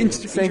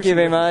 Thank you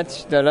very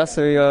much. The last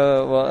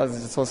year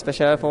was so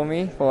special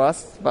for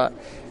us, but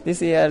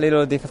this year a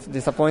little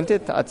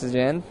disappointed at the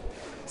end.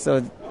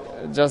 So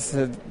just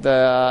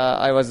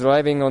I was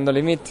driving on the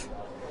limit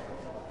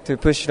to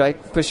push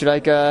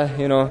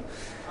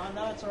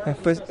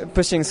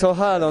pushing so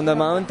hard on the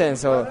mountain.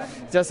 So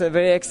just a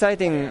very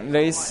exciting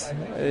race.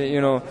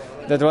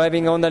 The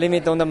driving on the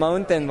limit on the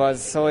mountain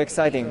was so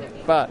exciting.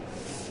 But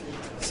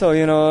so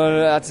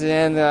at the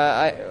end,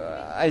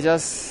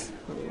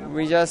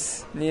 we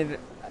just need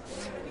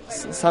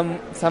some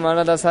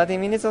another 30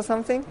 minutes or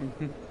something.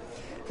 Mm-hmm.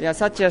 Yeah,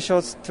 such a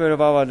short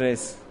 12-hour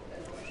race.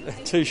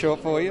 Too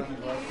short for you?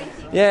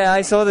 Yeah,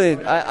 I saw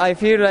it. I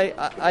feel like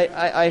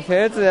I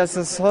felt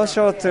that's so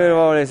short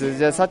 12-hour race.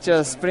 There's such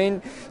a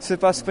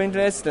super sprint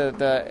race.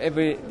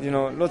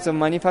 Lots of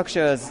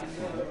manufacturers.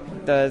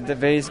 The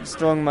very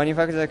strong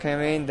manufacturer came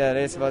in. The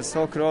race was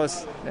so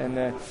close,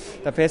 and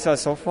the pace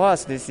was so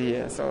fast this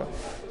year. So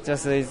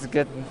just it's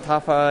getting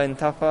tougher and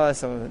tougher.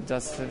 So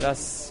just the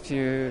last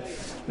few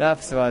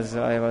laps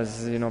I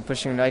was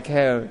pushing like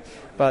hell.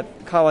 But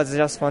car was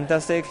just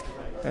fantastic,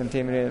 and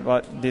team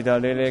did a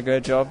really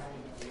good job.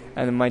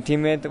 And my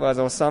teammate was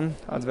awesome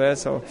as well.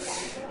 So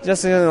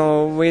just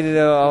we did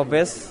our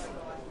best.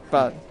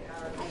 But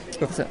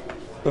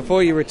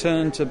before you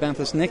return to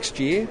Bathurst next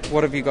year,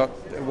 what have you got?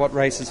 What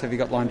races have you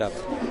got lined up?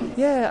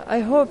 Yeah,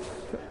 I hope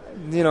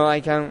I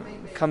can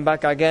come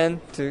back again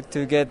to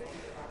get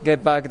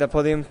back the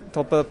podium,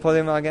 top of the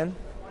podium again.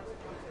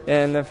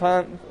 And the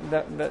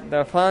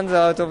fans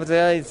out over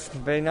there is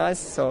very nice.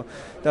 So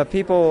the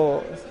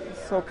people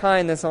so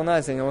kind and so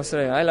nice in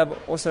Australia. I love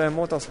Australian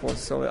motorsports,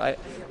 so I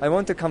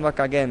want to come back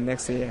again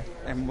next year.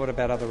 And what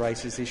about other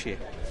races this year?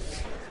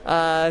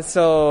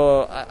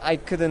 So I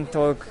couldn't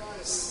talk,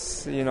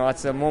 at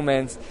the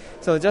moment.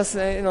 So just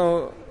it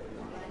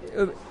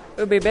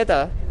would be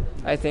better,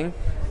 I think.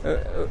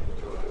 I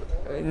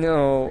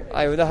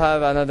would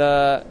have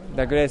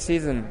the great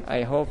season,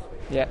 I hope.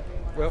 Yeah.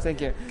 Well,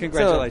 thank you.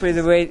 Congratulations. So please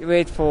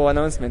wait for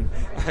announcement.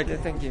 Okay,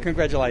 thank you.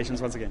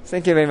 Congratulations once again.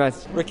 Thank you very much.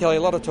 Rick Kelly,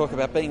 a lot of talk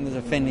about being the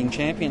defending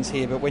champions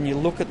here, but when you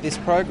look at this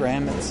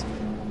program,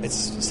 it's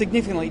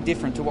significantly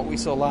different to what we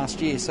saw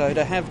last year. So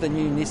to have the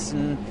new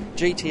Nissan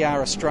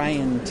GTR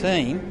Australian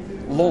team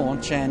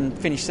launch and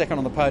finish second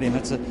on the podium,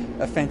 it's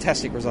a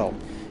fantastic result.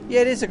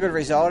 Yeah, it is a good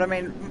result. I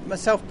mean,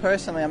 myself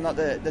personally, I'm not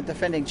the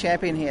defending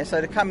champion here,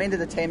 so to come into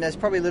the team, there's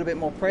probably a little bit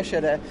more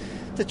pressure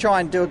to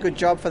try and do a good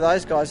job for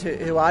those guys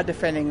who are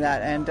defending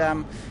that.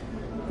 And,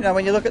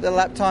 when you look at the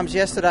lap times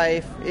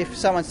yesterday, if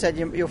someone said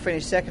you'll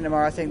finish second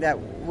tomorrow, I think that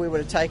we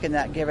would have taken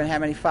that given how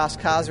many fast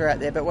cars are out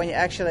there. But when you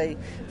actually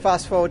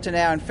fast forward to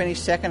now and finish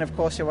second, of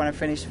course you want to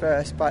finish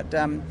first. But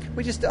I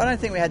don't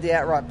think we had the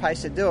outright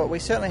pace to do it. We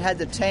certainly had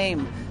the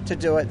team to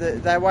do it.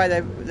 The way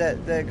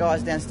the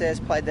guys downstairs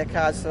played their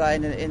cards today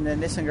in the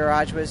Nissan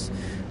garage was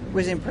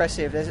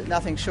impressive. There's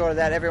nothing short of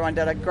that. Everyone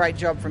did a great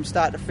job from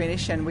start to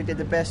finish, and we did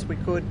the best we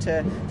could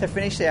to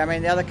finish there. I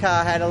mean, the other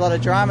car had a lot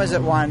of dramas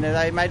at one.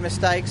 They made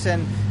mistakes,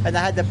 and they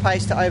had the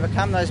pace to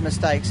overcome those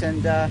mistakes.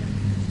 And I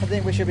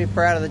think we should be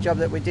proud of the job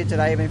that we did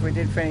today, even if we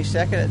did finish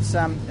second. It's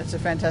a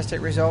fantastic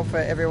result for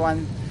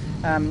everyone,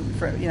 from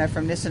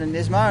Nissan and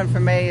Nismo, and for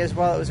me as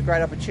well. It was a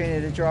great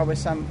opportunity to drive with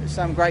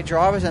some great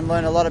drivers and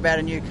learn a lot about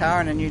a new car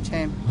and a new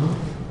team.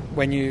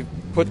 When you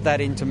put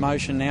that into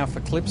motion now for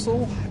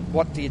Clipsal,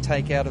 what do you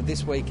take out of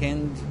this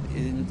weekend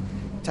and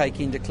take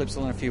into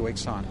Clipsal in a few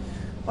weeks' time?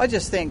 I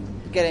just think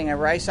getting a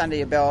race under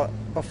your belt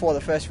before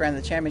the first round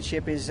of the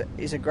championship is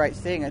a great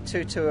thing. A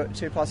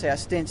 2+ hour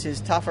stints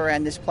is tough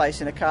around this place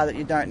in a car that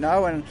you don't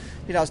know, and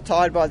I was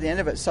tired by the end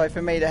of it. So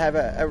for me to have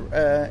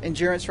a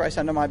endurance race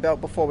under my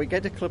belt before we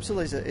get to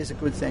Clipsal is a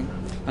good thing.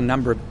 A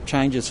number of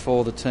changes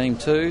for the team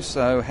too,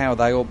 so how are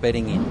they all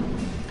bedding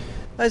in?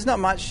 There's not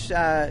much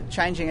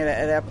changing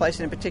at our place,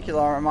 and in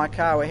particular on my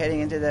car. We're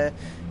heading into the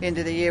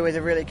year with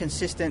a really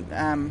consistent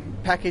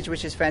package,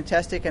 which is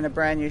fantastic, and a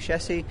brand new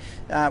chassis,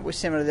 which is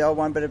similar to the old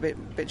one but a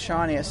bit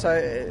shinier. So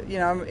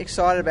I'm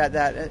excited about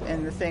that,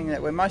 and the thing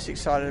that we're most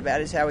excited about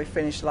is how we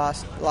finished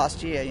last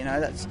year.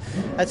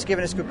 That's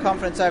given us good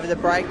confidence over the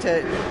break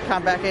to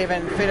come back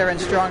even fitter and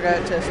stronger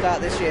to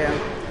start this year.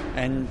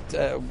 And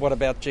what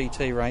about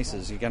GT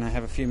races? You're going to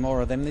have a few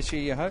more of them this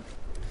year, you hope?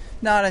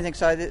 No, I don't think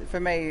so. For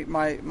me,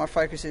 my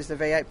focus is the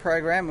V8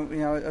 program.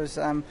 I was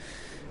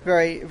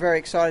very, very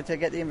excited to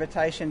get the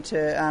invitation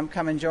to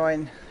come and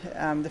join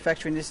the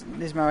factory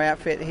Nismo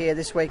outfit here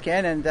this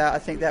weekend, and I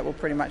think that will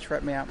pretty much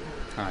wrap me up.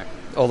 All right.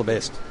 All the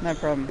best. No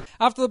problem.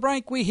 After the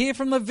break, we hear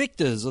from the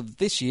victors of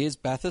this year's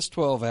Bathurst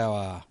 12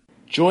 Hour.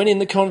 Join in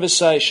the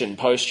conversation.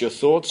 Post your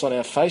thoughts on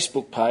our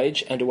Facebook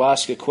page, and to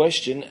ask a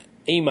question,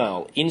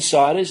 email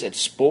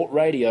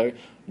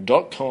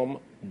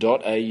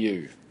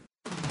insiders@sportradio.com.au.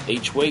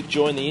 Each week,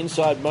 join the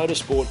Inside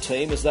Motorsport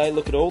team as they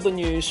look at all the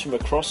news from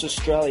across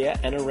Australia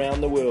and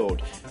around the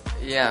world.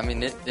 Yeah, I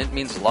mean, it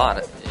means a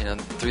lot.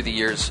 Through the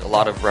years, a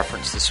lot of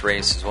reference this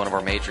race as one of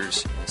our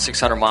majors.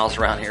 600 miles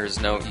around here is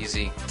no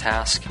easy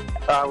task.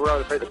 We're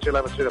able to beat the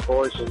 211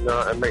 boys and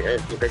meet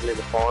Anthony Begley in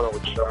the final,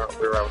 which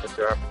we were able to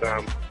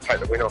take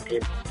the win off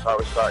him. So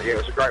it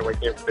was a great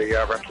weekend for the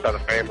Rapstada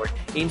family.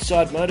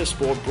 Inside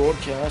Motorsport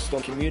broadcast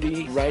on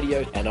community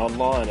radio and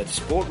online at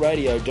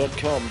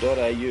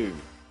sportradio.com.au.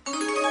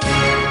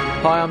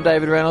 Hi, I'm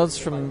David Reynolds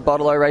from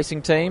Bottle-O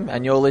Racing Team,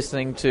 and you're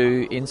listening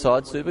to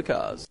Inside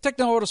Supercars.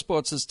 Techno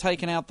Autosports has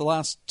taken out the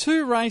last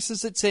two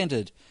races it's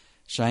entered.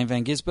 Shane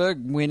Van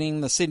Gisbergen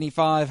winning the Sydney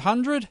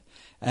 500,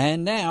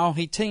 and now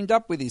he teamed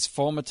up with his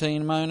former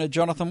team owner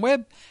Jonathan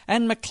Webb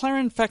and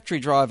McLaren factory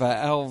driver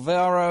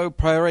Alvaro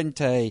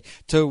Parente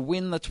to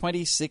win the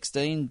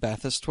 2016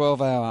 Bathurst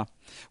 12 Hour.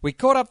 We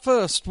caught up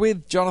first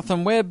with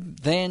Jonathan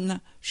Webb, then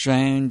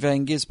Shane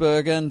Van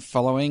Gisbergen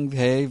following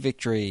their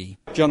victory.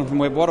 Jonathan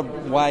Webb, what a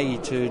way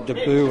to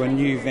debut a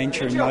new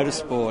venture in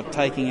motorsport,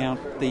 taking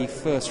out the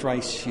first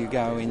race you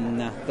go in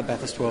the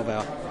Bathurst 12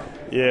 Hour.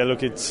 Yeah,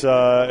 look, it's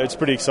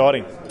pretty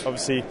exciting.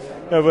 Obviously,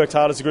 we've worked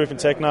hard as a group in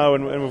Techno,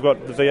 and we've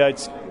got the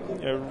V8s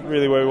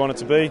really where we want it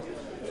to be.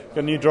 Got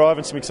a new drive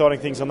and some exciting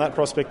things on that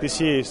prospect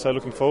this year, so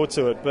looking forward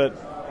to it. But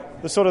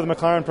the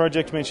McLaren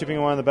project been shipping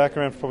away in the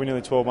background for probably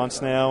nearly 12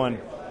 months now, and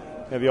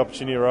the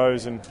opportunity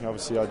arose, and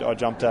obviously I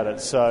jumped at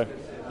it. So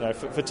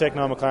for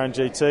Techno McLaren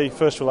GT,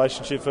 first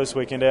relationship, first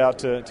weekend out,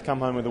 to come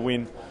home with a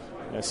win,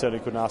 certainly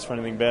couldn't ask for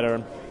anything better.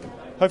 And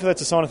hopefully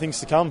that's a sign of things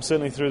to come,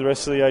 certainly through the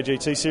rest of the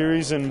AGT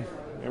series, and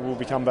we'll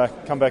come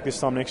back this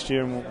time next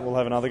year, and we'll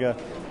have another go.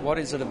 What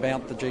is it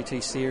about the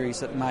GT series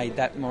that made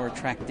that more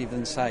attractive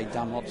than, say,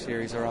 Dunlop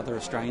series or other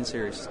Australian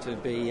series to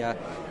be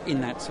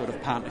in that sort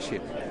of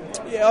partnership?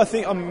 Yeah, I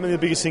think the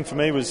biggest thing for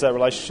me was that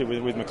relationship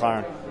with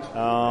McLaren.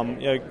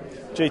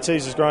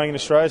 GTs is growing in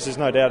Australia, so there's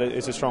no doubt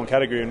it's a strong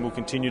category and will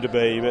continue to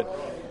be. But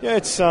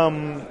it's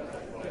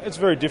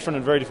very different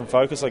and very different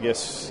focus, I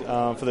guess,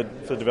 for the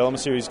development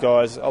series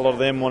guys. A lot of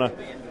them want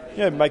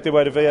to make their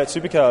way to V8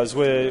 supercars,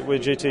 where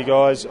GT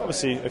guys,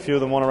 obviously a few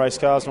of them want to race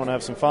cars and want to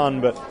have some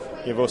fun, but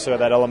you've also got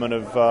that element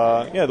of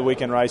the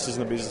weekend races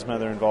and the businessmen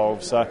that are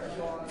involved. So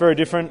very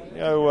different.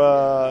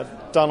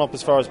 Dunlop,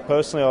 as far as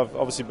personally, I've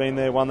obviously been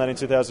there, won that in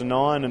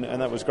 2009,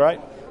 and that was great.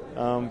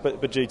 But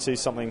GT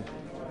is something,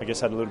 I guess,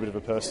 had a little bit of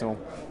a personal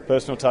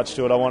touch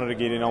to it. I wanted to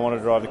get in, I wanted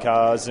to drive the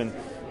cars, and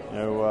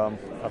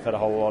I've had a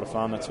whole lot of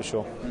fun, that's for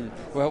sure.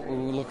 Well, we're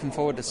looking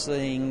forward to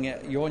seeing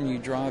your new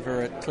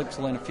driver at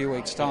Clipsal in a few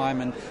weeks'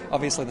 time, and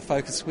obviously the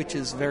focus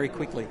switches very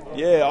quickly.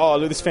 Yeah,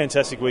 look, this is a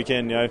fantastic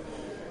weekend.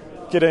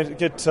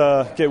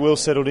 Get Will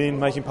settled in,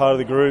 make him part of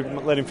the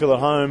group, let him feel at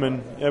home,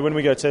 and when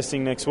we go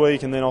testing next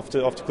week and then off to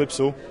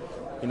Clipsal,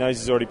 he knows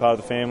he's already part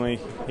of the family.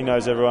 He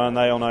knows everyone.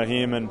 They all know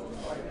him, and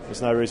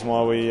there's no reason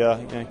why we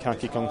can't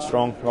kick on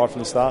strong right from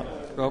the start.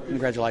 Well,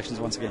 congratulations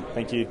once again.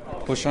 Thank you.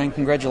 Well, Shane,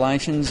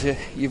 congratulations.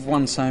 You've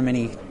won so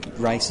many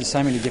races,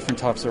 so many different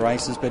types of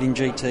races, but in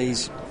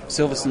GTs,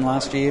 Silverstone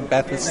last year,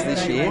 Bathurst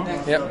this year.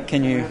 Yep.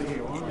 Can you,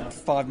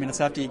 5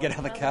 minutes after you get out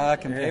of the car,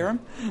 compare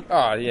them?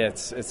 Oh, yeah,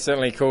 it's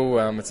certainly cool.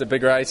 It's a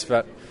big race,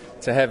 but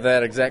to have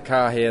that exact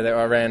car here that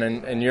I ran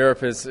in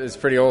Europe is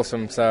pretty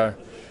awesome. So,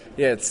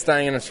 yeah, it's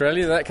staying in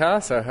Australia, that car,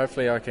 so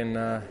hopefully I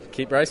can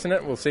keep racing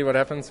it. We'll see what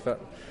happens,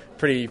 but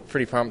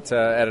pretty pumped to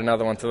add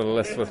another one to the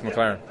list with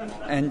McLaren.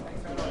 And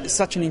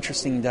such an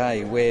interesting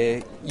day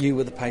where you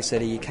were the pace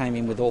setter, you came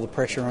in with all the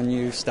pressure on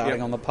you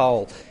starting on the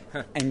pole,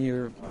 and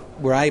you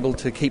were able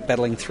to keep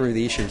battling through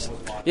the issues.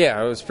 Yeah,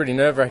 it was pretty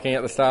nerve-wracking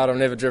at the start. I've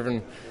never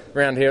driven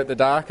around here at the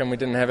dark, and we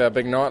didn't have our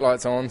big night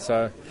lights on,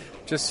 so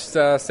just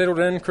settled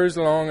in, cruised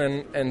along,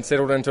 and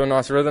settled into a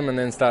nice rhythm, and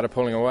then started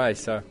pulling away.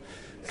 So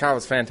the car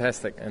was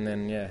fantastic, and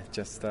then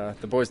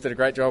the boys did a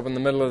great job in the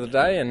middle of the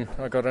day, and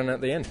I got in at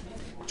the end.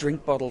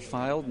 Drink bottle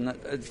failed, and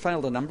it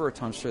failed a number of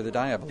times through the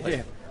day, I believe.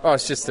 Yeah. Oh,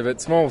 it's just a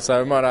bit small,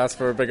 so I might ask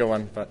for a bigger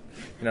one, but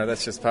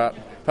that's just part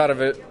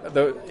of it.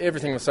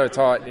 Everything was so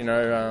tight.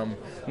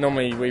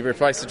 Normally we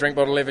replace the drink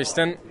bottle every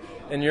stint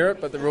in Europe,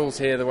 but the rules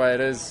here, the way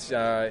it is,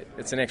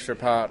 it's an extra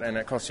part, and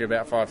it costs you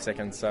about 5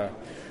 seconds. So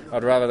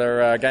I'd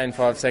rather gain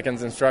 5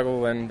 seconds and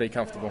struggle than be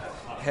comfortable.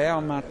 How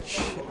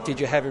much did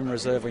you have in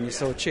reserve when you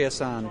saw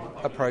Cheosan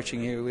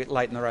approaching you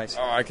late in the race?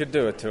 Oh, I could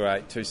do a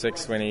 2.8,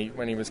 2.6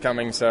 when he was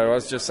coming, so I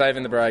was just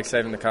saving the brakes,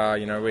 saving the car.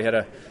 We had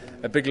a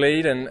big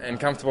lead and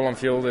comfortable on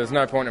fuel. There was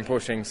no point in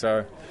pushing,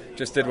 so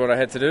just did what I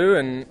had to do,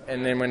 and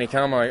then when he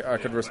came, I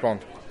could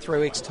respond. 3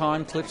 weeks'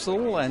 time,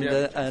 Clipsal, and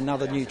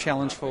another new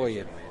challenge for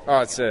you.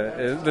 Oh,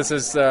 this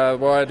is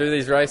why I do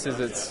these races.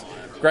 It's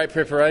great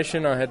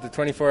preparation. I had the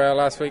 24-hour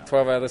last week,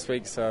 12-hour this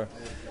week, so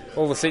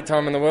all the seat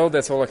time in the world,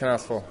 that's all I can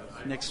ask for.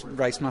 Next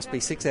race must be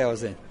 6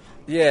 hours then.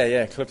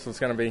 Yeah, Clipsal's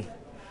going to be,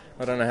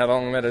 I don't know how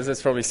long that is. It's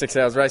probably 6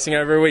 hours racing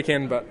over a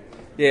weekend, but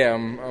yeah,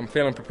 I'm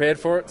feeling prepared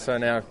for it. So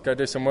now go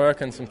do some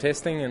work and some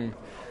testing and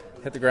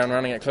hit the ground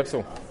running at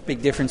Clipsal.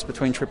 Big difference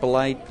between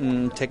 888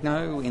 and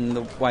Techno in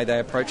the way they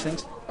approach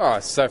things? Oh,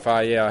 so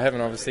far, yeah. I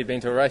haven't obviously been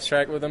to a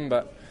racetrack with them,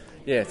 but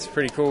yeah, it's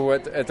pretty cool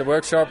at the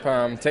workshop.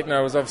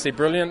 Techno was obviously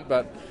brilliant,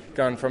 but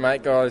going from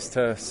 8 guys to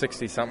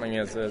 60-something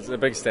is a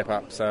big step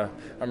up. So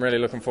I'm really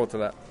looking forward to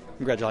that.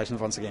 Congratulations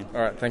once again.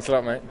 All right, thanks a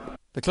lot, mate.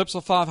 The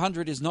Clipsal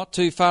 500 is not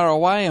too far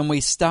away, and we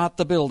start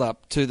the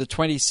build-up to the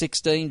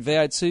 2016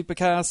 V8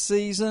 Supercars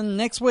season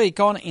next week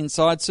on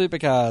Inside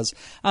Supercars.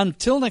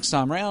 Until next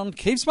time round,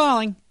 keep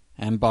smiling,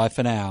 and bye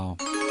for now.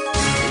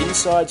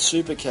 Inside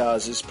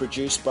Supercars is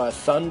produced by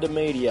Thunder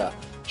Media.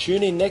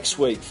 Tune in next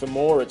week for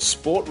more at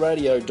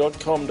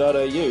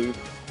sportradio.com.au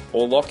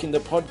or lock in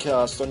the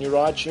podcast on your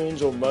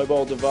iTunes or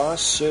mobile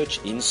device.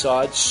 Search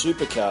Inside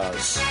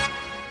Supercars.